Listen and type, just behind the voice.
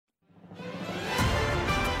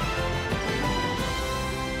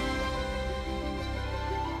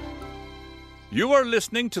You are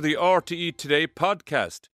listening to the RTE Today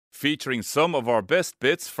podcast, featuring some of our best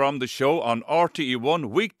bits from the show on RTE1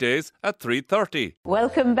 weekdays at 3:30.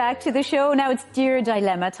 Welcome back to the show. Now it's Dear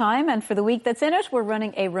Dilemma time, and for the week that's in it, we're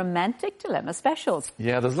running a romantic dilemma special.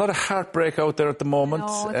 Yeah, there's a lot of heartbreak out there at the moment,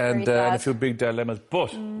 and a few big dilemmas,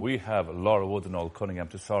 but we have Laura Wood and Noel Cunningham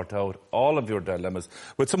to sort out all of your dilemmas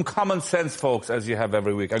with some common sense, folks, as you have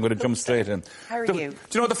every week. I'm going to jump straight in. How are you? Do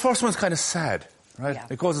you know, the first one's kind of sad. Right? Yeah.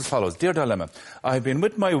 It goes as follows. Dear Dilemma, I've been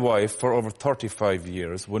with my wife for over 35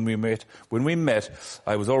 years. When we met,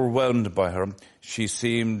 I was overwhelmed by her. She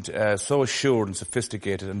seemed so assured and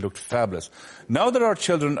sophisticated and looked fabulous. Now that our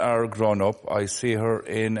children are grown up, I see her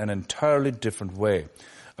in an entirely different way.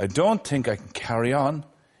 I don't think I can carry on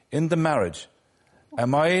in the marriage.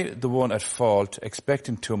 Am I the one at fault,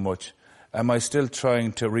 expecting too much? Am I still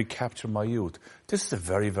trying to recapture my youth? This is a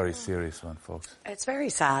very, very serious one, folks. It's very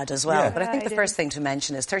sad as well, but I think the first thing to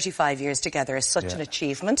mention is 35 years together is such an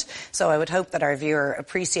achievement. So I would hope that our viewer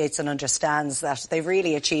appreciates and understands that they've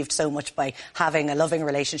really achieved so much by having a loving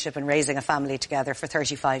relationship and raising a family together for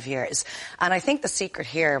 35 years. And I think the secret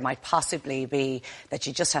here might possibly be that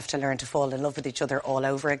you just have to learn to fall in love with each other all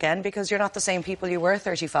over again, because you're not the same people you were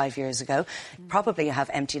 35 years ago. Probably you have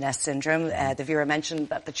empty nest syndrome. The viewer mentioned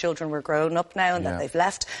that the children were grown up now and that they've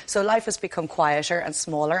left. So life has become quieter and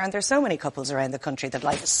smaller, and there's so many couples around the country that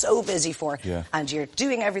life is so busy for, and you're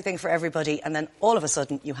doing everything for everybody, and then all of a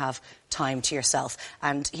sudden you have time to yourself.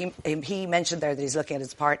 And he mentioned there that he's looking at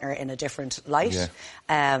his partner in a different light,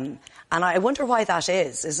 and I wonder why that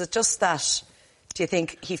is. Is it just that, do you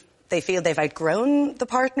think they feel they've outgrown the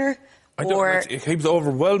partner? He was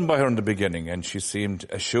overwhelmed by her in the beginning, and she seemed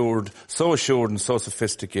so assured and so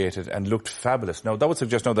sophisticated and looked fabulous. Now, that would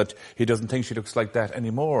suggest now that he doesn't think she looks like that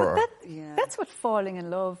anymore. That's what falling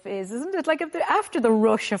in love is, isn't it? Like after the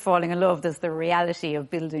rush of falling in love, there's the reality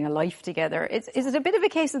of building a life together. Is it a bit of a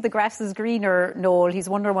case of the grass is greener, Noel? He's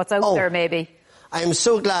wondering what's out there, maybe. I'm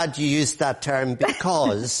so glad you used that term,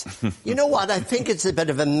 because, you know what, I think it's a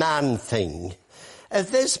bit of a man thing. If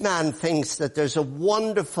this man thinks that there's a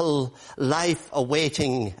wonderful life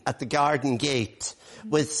awaiting at the garden gate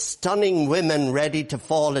with stunning women ready to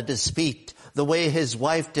fall at his feet, the way his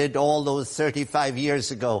wife did all those 35 years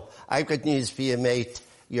ago, I've got news for you, mate.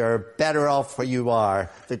 You're better off where you are.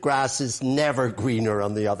 The grass is never greener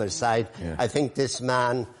on the other side. Yeah. I think this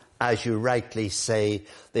man, as you rightly say,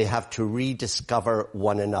 they have to rediscover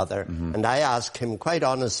one another. And I ask him quite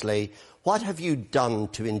honestly, what have you done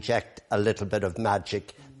to inject a little bit of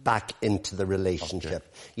magic back into the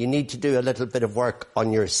relationship? You need to do a little bit of work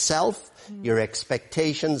on yourself, your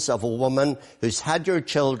expectations of a woman who's had your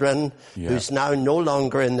children, who's now no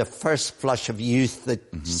longer in the first flush of youth that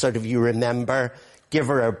sort of you remember. Give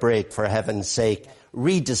her a break, for heaven's sake.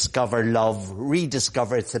 Rediscover love,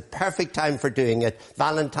 rediscover it's the perfect time for doing it,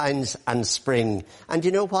 Valentine's and spring. And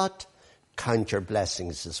you know what? Count your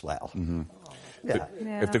blessings as well.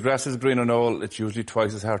 If the grass is green and all, it's usually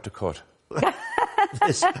twice as hard to cut. What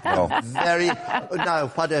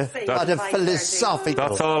a philosophical.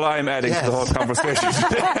 That's all I'm adding to the whole conversation.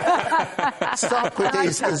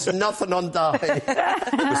 Socrates has nothing on die.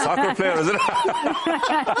 The soccer player, isn't it?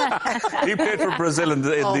 He played for Brazil in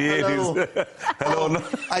the 80s. Hello. No.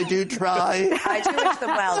 I do try. I do wish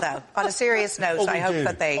them well, though. On a serious note, I hope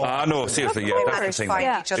that they... no, seriously, that's the thing.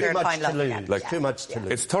 Find each other and find love again. Too much to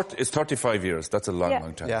lose. It's 35 years. That's a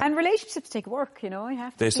long time. And relationships take work, you know. You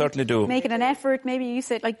have to certainly do. Making an effort. Maybe you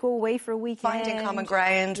said, like, go away for a weekend. Finding common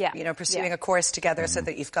ground, pursuing a course together so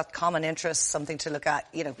that you've got common interests, something to look at,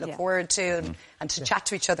 look forward to, and to chat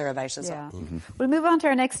to each other about as well. We'll move on to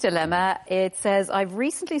our next dilemma. It says, I've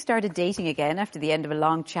recently started dating again after the end of a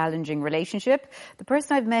long, challenging relationship. The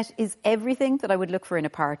person I've met is everything that I would look for in a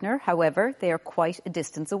partner. However, they are quite a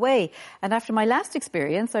distance away. And after my last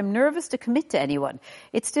experience, I'm nervous to commit to anyone.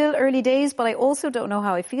 It's still early days, but I also don't know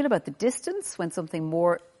how I feel about the distance when something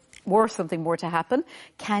more to happen.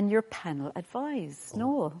 Can your panel advise?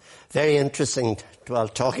 Noel? Very interesting. Well,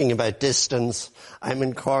 talking about distance, I'm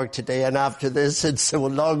in Cork today, and after this, it's a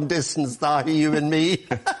long distance now, you and me.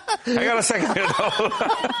 Hang on a second here, Noel.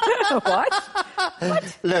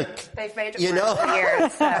 What? Look, they've made it for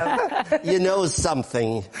years, so. You know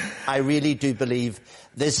something? I really do believe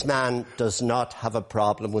this man does not have a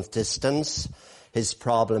problem with distance. His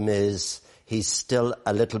problem is he's still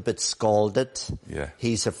a little bit scalded.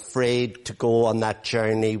 He's afraid to go on that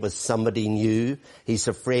journey with somebody new. He's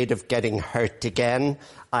afraid of getting hurt again.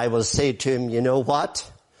 I will say to him, you know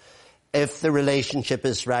what? If the relationship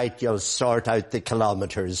is right, you'll sort out the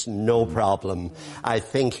kilometres, no problem. I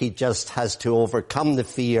think he just has to overcome the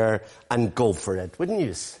fear and go for it, wouldn't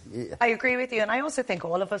you? I agree with you, and I also think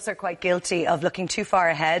all of us are quite guilty of looking too far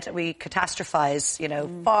ahead. We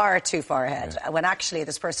catastrophise, far too far ahead, when actually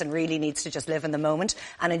this person really needs to just live in the moment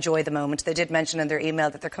and enjoy the moment. They did mention in their email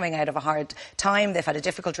that they're coming out of a hard time, they've had a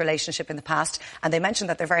difficult relationship in the past, and they mentioned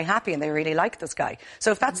that they're very happy and they really like this guy.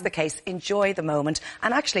 So if that's the case, enjoy the moment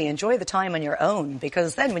and actually enjoy the time on your own,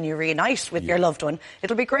 because then when you reunite with your loved one,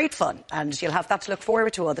 it'll be great fun and you'll have that to look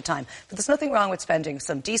forward to all the time. But there's nothing wrong with spending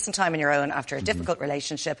some decent time on your own after a difficult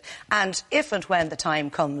relationship, and if and when the time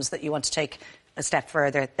comes that you want to take a step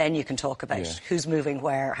further, then you can talk about who's moving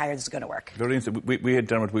where, how this is going to work. We had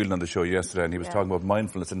Dermot Whelan on the show yesterday, and he was talking about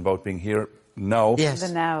mindfulness and about being here now. Yes.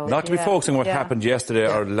 The now. Not to be focusing on what happened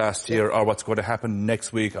yesterday or last year or what's going to happen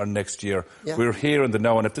next week or next year. Yeah. We're here in the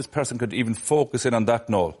now, and if this person could even focus in on that,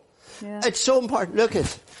 Noel. Yeah. It's so important. Look,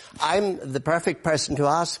 I'm the perfect person to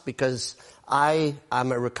ask because I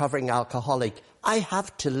am a recovering alcoholic. I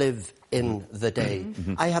have to live in the day.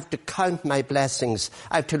 I have to count my blessings.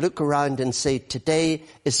 I have to look around and say, today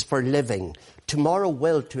is for living. Tomorrow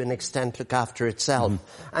will, to an extent, look after itself.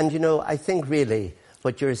 And, I think really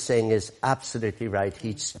what you're saying is absolutely right.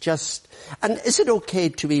 He's just... And is it okay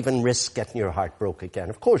to even risk getting your heart broke again?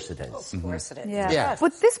 Of course it is. Of course it is. Yeah.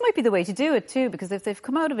 But this might be the way to do it too, because if they've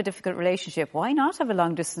come out of a difficult relationship, why not have a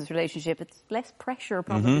long-distance relationship? It's less pressure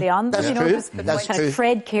probably on them. That's true. Just kind of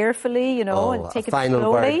tread carefully, and take it final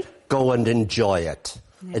slowly. Word. Go and enjoy it.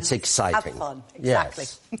 Yeah. It's exciting. Have fun. Exactly.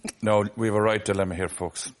 Yes. No, we have a right dilemma here,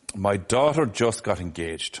 folks. My daughter just got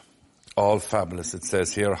engaged. All fabulous, it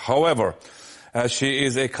says here. However, she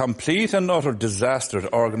is a complete and utter disaster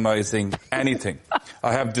at organising anything.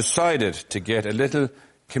 I have decided to get a little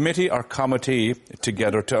committee or committee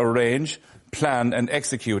together to arrange, plan and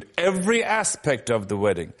execute every aspect of the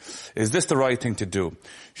wedding. Is this the right thing to do?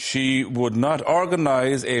 She would not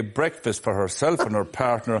organise a breakfast for herself and her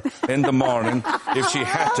partner in the morning if she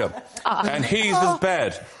had to. And he's as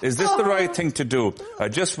bad. Is this the right thing to do? I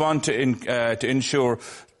just want to ensure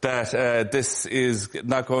that this is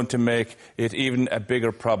not going to make it even a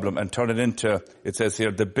bigger problem and turn it into, it says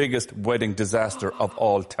here, the biggest wedding disaster of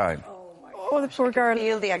all time. Oh, the poor girl. I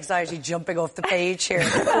feel the anxiety jumping off the page here.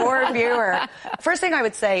 Poor viewer. First thing I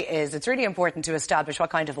would say is it's really important to establish what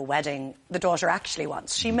kind of a wedding the daughter actually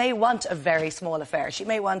wants. She may want a very small affair. She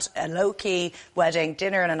may want a low-key wedding,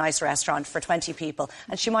 dinner in a nice restaurant for 20 people.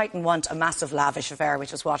 And she mightn't want a massive lavish affair,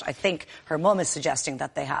 which is what I think her mum is suggesting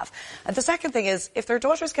that they have. And the second thing is, if their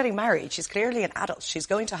daughter's getting married, she's clearly an adult. She's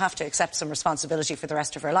going to have to accept some responsibility for the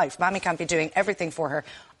rest of her life. Mammy can't be doing everything for her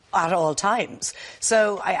at all times.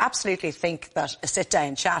 So I absolutely think that a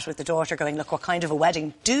sit-down chat with the daughter going, look, what kind of a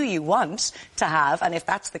wedding do you want to have? And if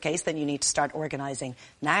that's the case, then you need to start organising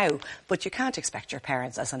now. But you can't expect your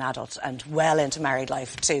parents as an adult and well into married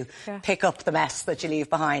life to pick up the mess that you leave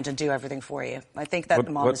behind and do everything for you. I think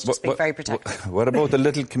that mom is just being very protective. What about the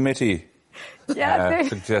little committee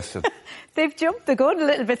suggestion? They've jumped the gun a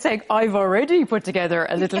little bit, saying, I've already put together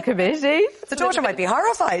a little committee. The daughter might be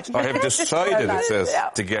horrified. I have decided, it says,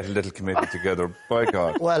 to get a little committee together. By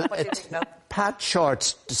God. Well, Pat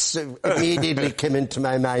Shorts immediately came into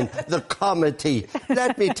my mind. The committee.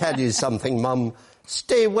 Let me tell you something, Mum.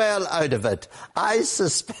 Stay well out of it. I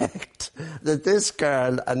suspect that this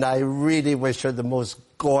girl, and I really wish her the most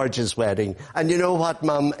gorgeous wedding. And you know what,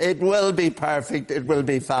 Mum? It will be perfect. It will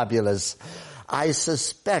be fabulous. I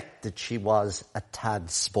suspect that she was a tad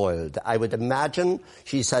spoiled. I would imagine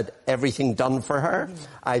she's had everything done for her.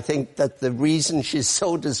 I think that the reason she's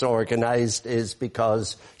so disorganised is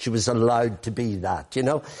because she was allowed to be that,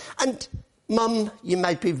 And, Mum, you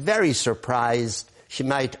might be very surprised. She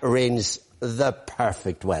might arrange the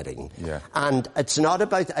perfect wedding. Yeah. And it's not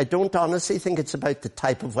about, I don't honestly think it's about the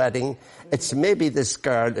type of wedding. It's maybe this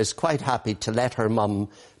girl is quite happy to let her mum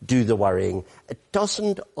do the worrying. It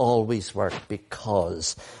doesn't always work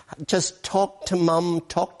because just talk to mum,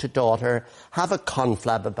 talk to daughter, have a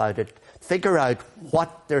conflab about it, figure out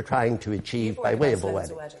what they're trying to achieve by way of a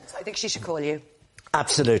wedding. I think she should call you.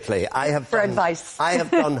 Absolutely. Advice. I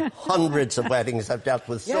have done hundreds of weddings. I've dealt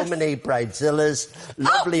with so many bridezillas,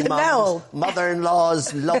 lovely mums,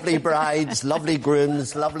 mother-in-laws, lovely brides, lovely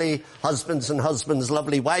grooms, lovely husbands and husbands,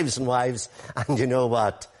 lovely wives and wives. And you know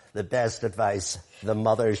what? The best advice, the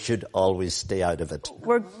mother should always stay out of it.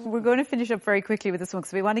 We're going to finish up very quickly with this one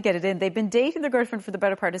because we want to get it in. They've been dating their girlfriend for the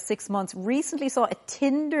better part of 6 months, recently saw a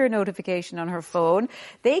Tinder notification on her phone.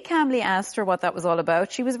 They calmly asked her what that was all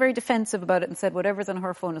about. She was very defensive about it and said whatever's on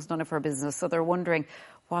her phone is none of her business. So they're wondering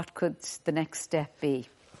what could the next step be.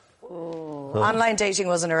 Online dating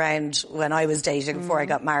wasn't around when I was dating before I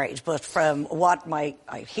got married, but from what I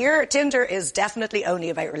hear, Tinder is definitely only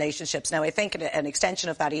about relationships. Now, I think an extension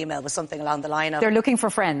of that email was something along the line of... They're looking for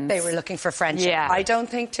friends. They were looking for friendship. Yeah. I don't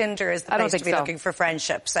think Tinder is the place to be looking for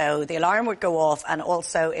friendship. So the alarm would go off, and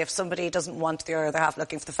also if somebody doesn't want the other half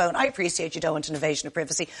looking for the phone, I appreciate you don't want an invasion of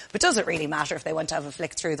privacy, but does it really matter if they want to have a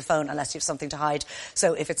flick through the phone unless you have something to hide?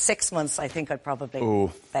 So if it's 6 months, I think I'd probably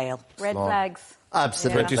fail. Red flags.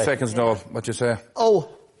 Absolutely. 20 seconds, Noel. What do you say? Oh,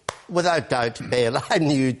 without doubt, Bale, I'm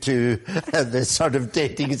new to this sort of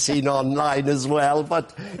dating scene online as well.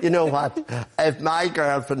 But you know what? If my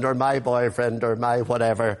girlfriend or my boyfriend or my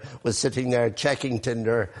whatever was sitting there checking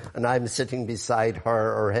Tinder and I'm sitting beside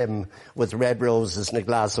her or him with red roses and a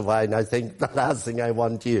glass of wine, I think the last thing I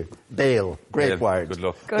want you. Bale. Great word. Good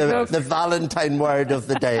luck. The Valentine word of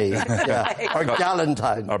the day. Yeah. Or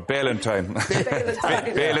Galentine. Or Balentine.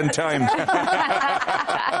 Balentine.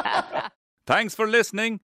 Thanks for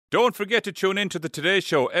listening. Don't forget to tune in to the Today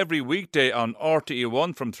Show every weekday on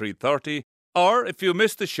RTE1 from 3:30. Or if you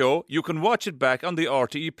missed the show, you can watch it back on the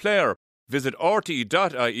RTE player. Visit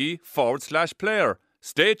rte.ie/player.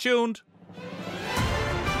 Stay tuned.